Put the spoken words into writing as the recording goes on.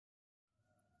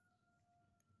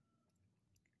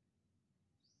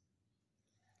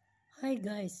Hi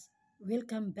guys,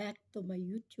 welcome back to my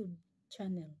YouTube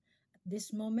channel. At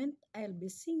this moment, I'll be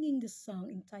singing the song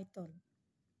entitled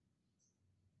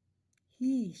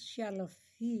He Shall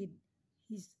Feed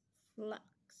His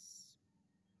Flocks.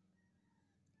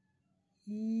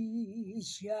 He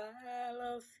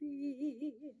shall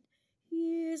feed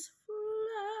his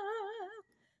flock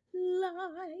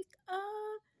like a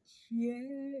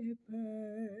shepherd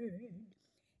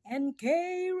and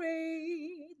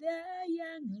carry the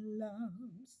young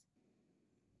lambs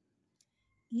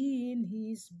in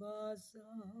his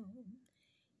bosom.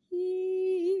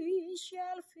 He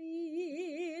shall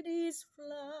feed his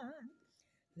flock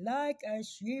like a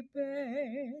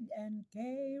shepherd and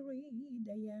carry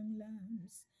the young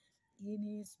lambs in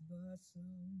his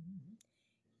bosom.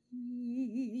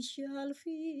 He shall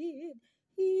feed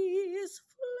his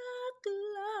flock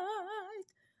like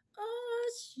a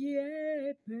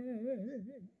shepherd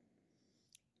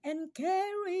and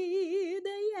carry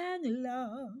the young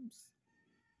lambs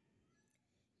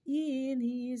in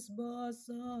his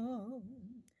bosom.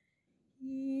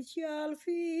 He shall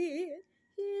feed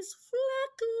his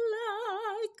flock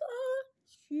like a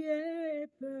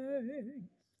shepherd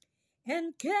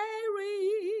and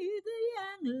carry the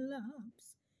young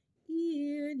lambs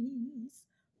in his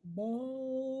bosom.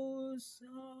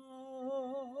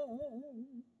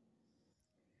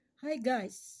 Hi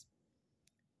guys,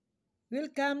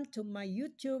 welcome to my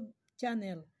YouTube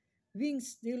channel,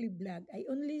 Wings Daily Vlog. I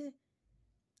only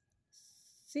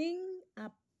sing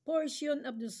a portion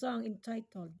of the song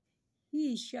entitled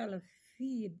He Shall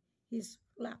Feed His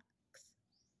Flocks.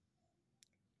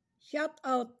 Shout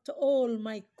out to all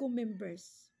my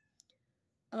co-members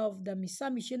of the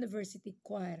Misamis University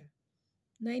Choir,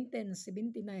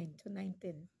 1979 to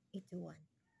 1981.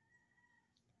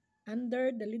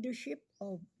 Under the leadership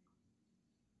of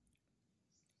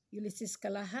Ulysses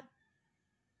Kalahat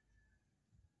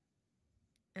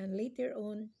and later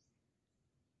on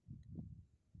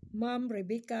Ma'am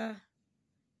Rebecca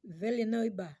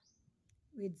Villanueva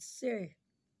with Sir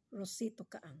Rosito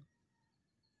Kaang.